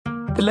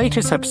The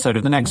latest episode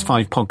of the Next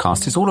 5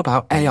 podcast is all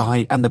about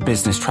AI and the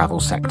business travel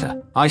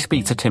sector. I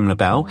speak to Tim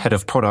LaBelle, Head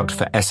of Product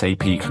for SAP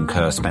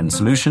Concur Spend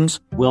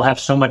Solutions. We'll have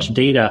so much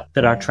data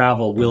that our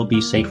travel will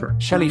be safer.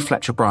 Shelley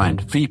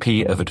Fletcher-Bryant,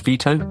 VP of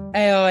Advito.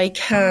 AI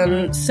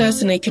can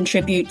certainly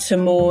contribute to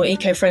more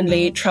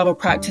eco-friendly travel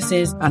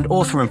practices. And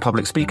author and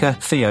public speaker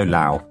Theo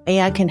Lau.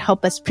 AI can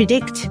help us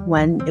predict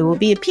when it will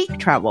be a peak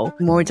travel,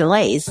 more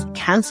delays,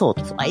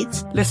 cancelled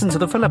flights. Listen to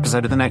the full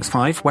episode of The Next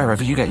 5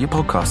 wherever you get your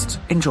podcasts.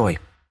 Enjoy.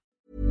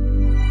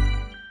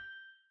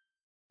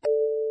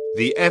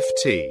 The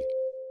FT.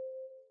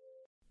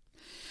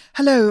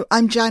 Hello,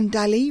 I'm Jan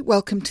Dalley.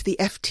 Welcome to the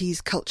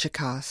FT's Culture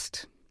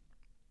Cast.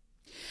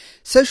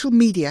 Social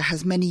media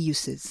has many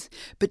uses,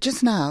 but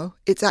just now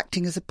it's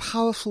acting as a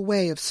powerful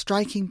way of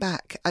striking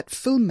back at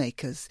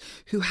filmmakers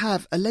who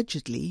have,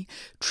 allegedly,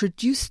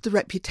 traduced the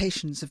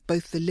reputations of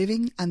both the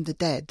living and the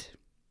dead.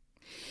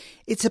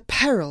 It's a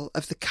peril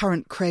of the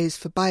current craze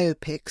for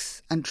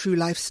biopics and true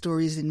life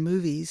stories in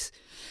movies.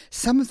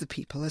 Some of the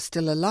people are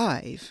still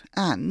alive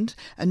and,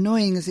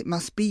 annoying as it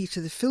must be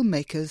to the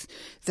filmmakers,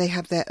 they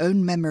have their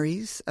own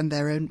memories and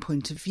their own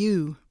point of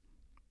view.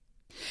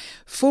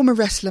 Former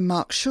wrestler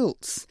Mark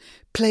Schultz,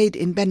 played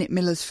in Bennett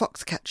Miller's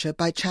Foxcatcher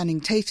by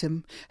Channing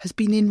Tatum, has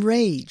been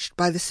enraged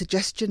by the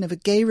suggestion of a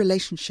gay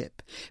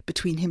relationship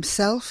between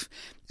himself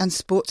and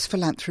sports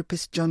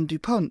philanthropist John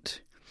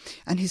DuPont.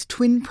 And his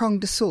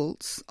twin-pronged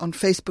assaults on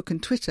Facebook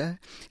and Twitter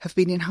have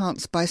been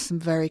enhanced by some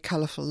very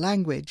colourful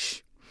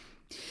language.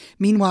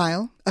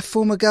 Meanwhile, a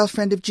former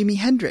girlfriend of Jimi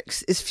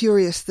Hendrix is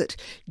furious that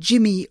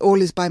Jimmy,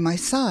 All Is By My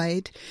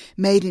Side,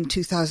 made in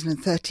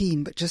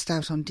 2013 but just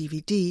out on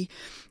DVD,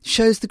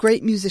 shows the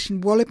great musician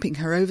walloping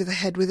her over the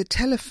head with a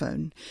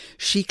telephone.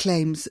 She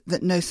claims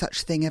that no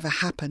such thing ever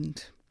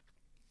happened.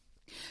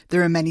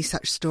 There are many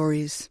such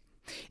stories.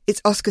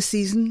 It's Oscar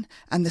season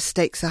and the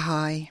stakes are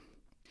high.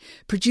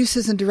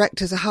 Producers and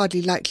directors are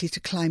hardly likely to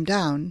climb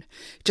down,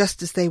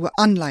 just as they were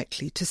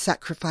unlikely to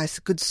sacrifice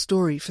a good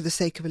story for the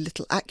sake of a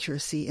little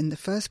accuracy in the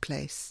first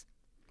place.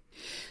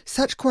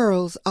 Such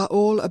quarrels are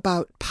all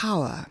about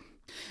power,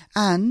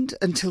 and,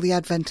 until the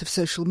advent of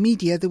social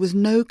media, there was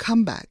no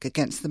comeback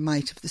against the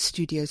might of the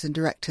studios and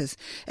directors,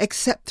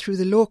 except through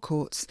the law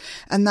courts,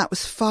 and that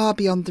was far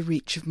beyond the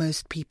reach of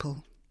most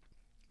people.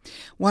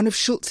 One of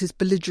Schultz's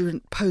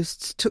belligerent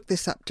posts took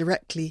this up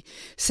directly,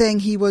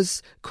 saying he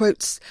was,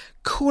 quotes,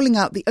 calling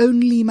out the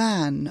only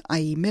man,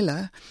 i.e.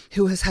 Miller,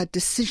 who has had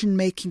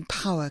decision-making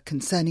power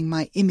concerning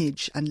my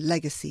image and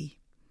legacy.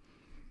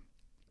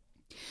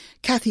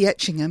 Kathy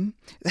Etchingham,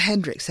 the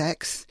Hendrix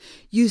ex,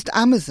 used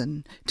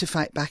Amazon to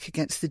fight back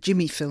against the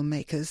Jimmy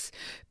filmmakers,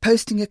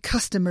 posting a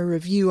customer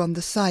review on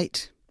the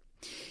site.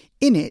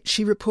 In it,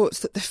 she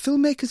reports that the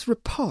filmmaker's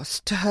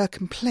riposte to her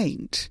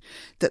complaint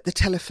that the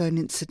telephone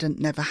incident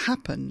never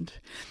happened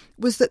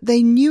was that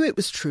they knew it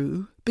was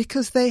true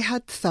because they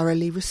had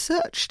thoroughly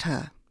researched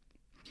her.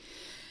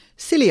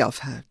 Silly of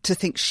her to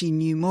think she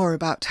knew more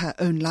about her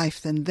own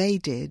life than they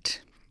did.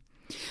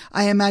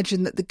 I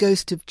imagine that the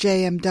ghost of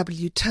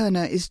J.M.W.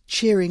 Turner is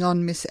cheering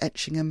on Miss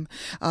Etchingham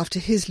after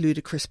his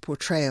ludicrous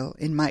portrayal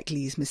in Mike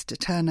Leigh's Mr.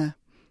 Turner.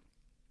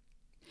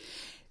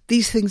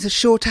 These things are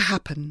sure to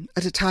happen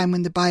at a time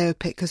when the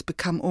biopic has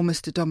become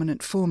almost a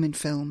dominant form in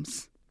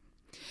films.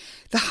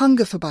 The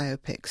hunger for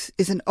biopics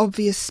is an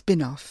obvious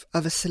spin-off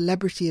of a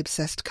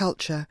celebrity-obsessed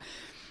culture.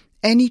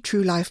 Any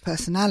true-life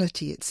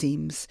personality, it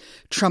seems,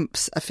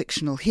 trumps a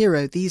fictional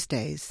hero these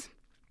days.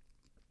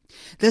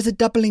 There's a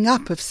doubling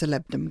up of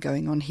celebdom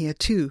going on here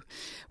too.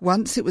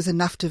 Once it was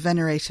enough to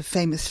venerate a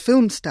famous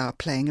film star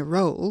playing a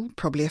role,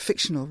 probably a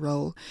fictional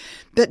role,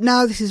 but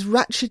now this is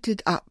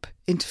ratcheted up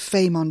into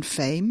fame on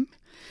fame.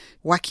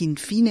 Joaquin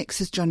Phoenix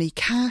as Johnny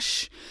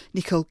Cash,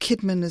 Nicole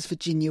Kidman as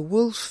Virginia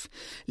Woolf,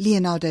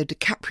 Leonardo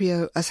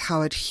DiCaprio as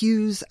Howard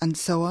Hughes, and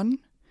so on.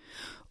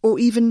 Or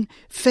even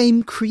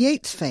fame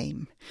creates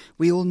fame.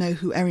 We all know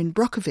who Erin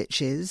Brockovich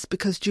is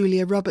because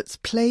Julia Roberts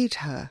played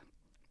her.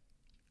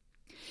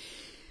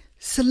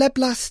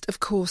 Celeblust, of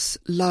course,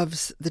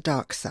 loves the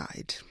dark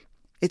side.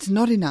 It's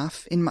not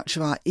enough, in much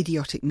of our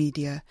idiotic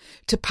media,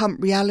 to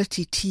pump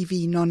reality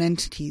TV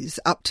non-entities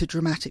up to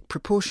dramatic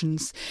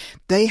proportions.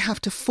 They have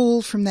to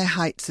fall from their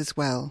heights as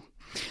well.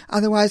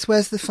 Otherwise,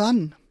 where's the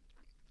fun?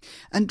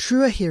 And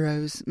truer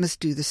heroes must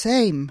do the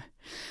same.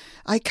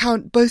 I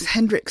count both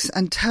Hendrix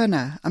and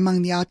Turner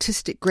among the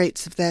artistic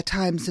greats of their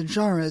times and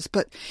genres,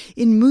 but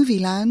in movie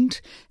land,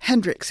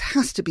 Hendrix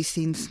has to be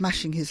seen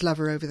smashing his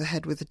lover over the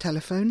head with a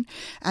telephone,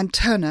 and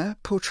Turner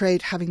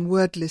portrayed having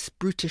wordless,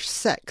 brutish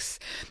sex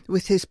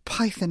with his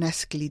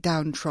Python-esquely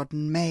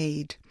downtrodden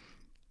maid.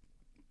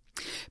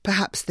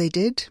 Perhaps they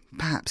did,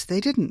 perhaps they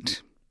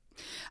didn't.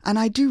 And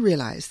I do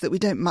realise that we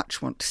don't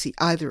much want to see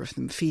either of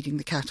them feeding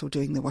the cat or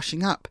doing the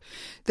washing up.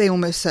 They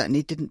almost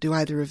certainly didn't do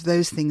either of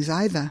those things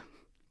either.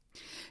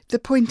 The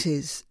point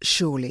is,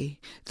 surely,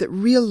 that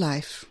real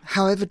life,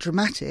 however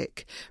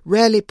dramatic,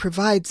 rarely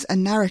provides a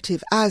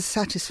narrative as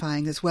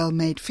satisfying as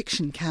well-made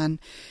fiction can.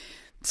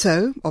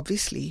 So,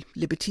 obviously,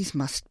 liberties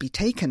must be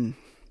taken.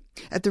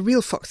 At the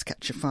real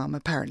Foxcatcher farm,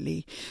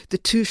 apparently, the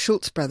two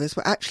Schultz brothers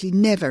were actually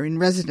never in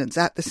residence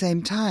at the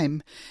same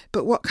time.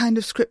 But what kind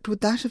of script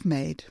would that have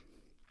made?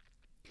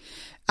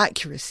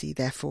 Accuracy,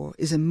 therefore,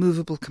 is a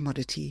movable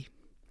commodity.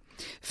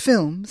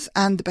 Films,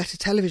 and the better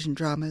television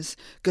dramas,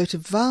 go to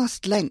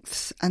vast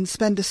lengths and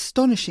spend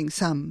astonishing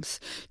sums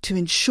to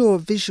ensure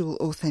visual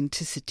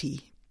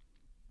authenticity.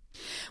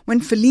 When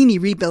Fellini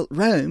rebuilt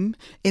Rome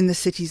in the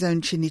city's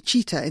own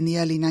Cinecittà in the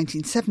early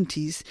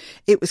 1970s,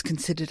 it was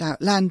considered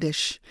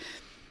outlandish.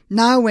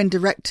 Now when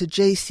director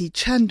J.C.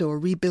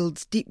 Chandor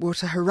rebuilds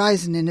Deepwater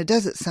Horizon in a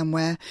desert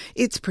somewhere,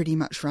 it's pretty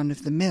much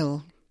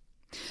run-of-the-mill.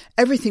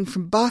 Everything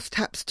from bath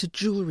taps to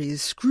jewellery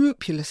is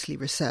scrupulously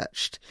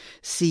researched.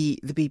 See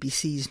the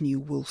BBC's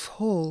new Wolf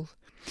Hall.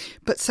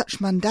 But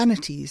such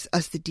mundanities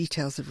as the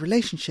details of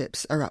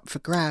relationships are up for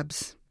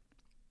grabs.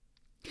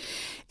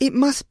 It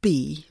must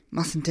be,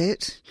 mustn't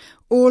it,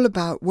 all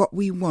about what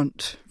we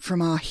want from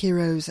our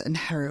heroes and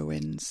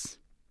heroines.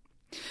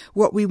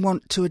 What we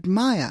want to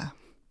admire,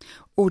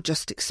 or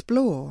just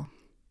explore.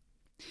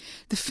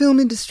 The film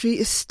industry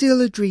is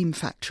still a dream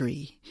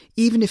factory,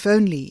 even if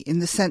only in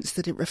the sense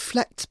that it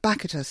reflects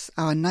back at us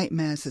our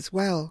nightmares as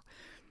well.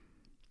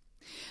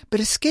 But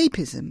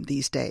escapism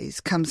these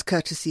days comes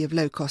courtesy of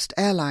low-cost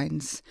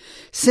airlines.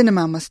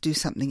 Cinema must do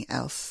something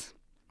else.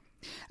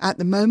 At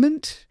the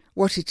moment,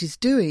 what it is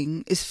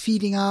doing is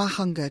feeding our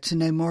hunger to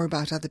know more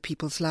about other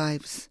people's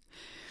lives.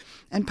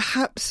 And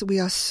perhaps we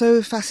are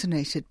so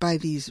fascinated by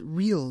these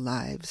real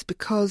lives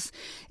because,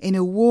 in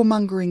a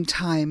warmongering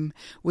time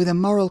with a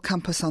moral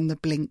compass on the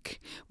blink,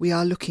 we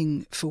are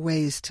looking for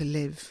ways to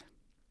live.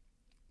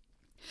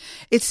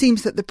 It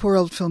seems that the poor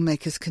old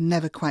filmmakers can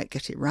never quite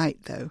get it right,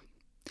 though.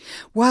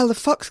 While the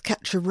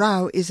Foxcatcher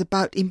row is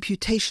about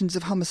imputations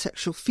of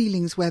homosexual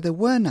feelings where there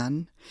were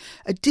none,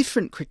 a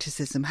different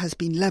criticism has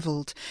been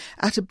levelled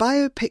at a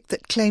biopic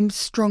that claims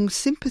strong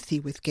sympathy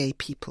with gay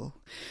people.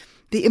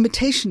 The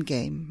Imitation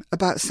Game,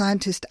 about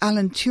scientist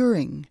Alan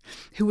Turing,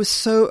 who was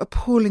so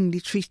appallingly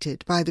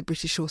treated by the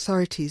British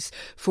authorities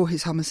for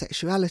his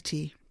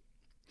homosexuality.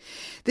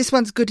 This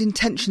one's good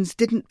intentions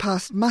didn't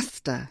pass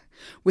muster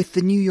with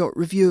the New York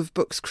Review of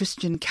Books'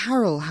 Christian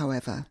Carroll,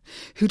 however,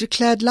 who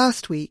declared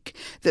last week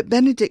that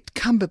Benedict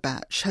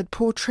Cumberbatch had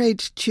portrayed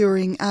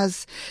Turing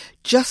as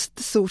just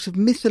the sort of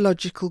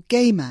mythological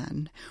gay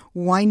man,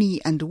 whiny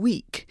and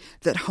weak,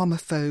 that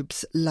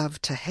homophobes love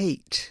to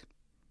hate.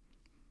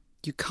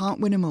 You can't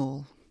win 'em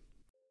all.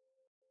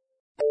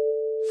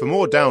 For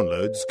more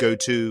downloads, go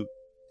to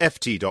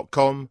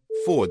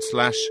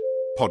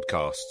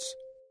ft.com/podcasts.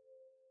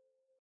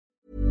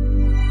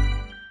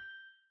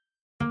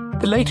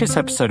 The latest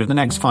episode of the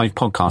Next 5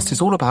 podcast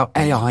is all about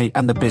AI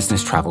and the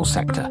business travel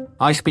sector.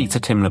 I speak to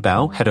Tim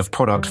Labelle, head of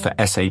product for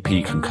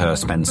SAP Concur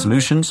Spend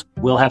Solutions.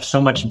 We'll have so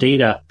much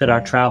data that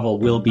our travel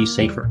will be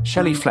safer.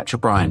 Shelley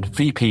Fletcher-Bryant,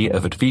 VP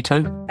of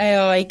Advito.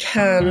 AI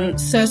can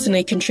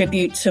certainly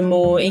contribute to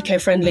more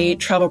eco-friendly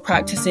travel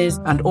practices.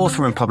 And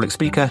author and public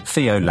speaker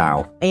Theo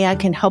Lau. AI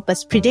can help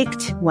us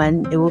predict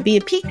when it will be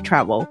a peak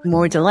travel,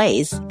 more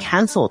delays,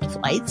 cancelled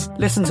flights.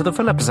 Listen to the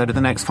full episode of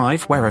the Next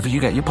 5 wherever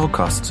you get your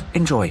podcasts.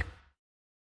 Enjoy.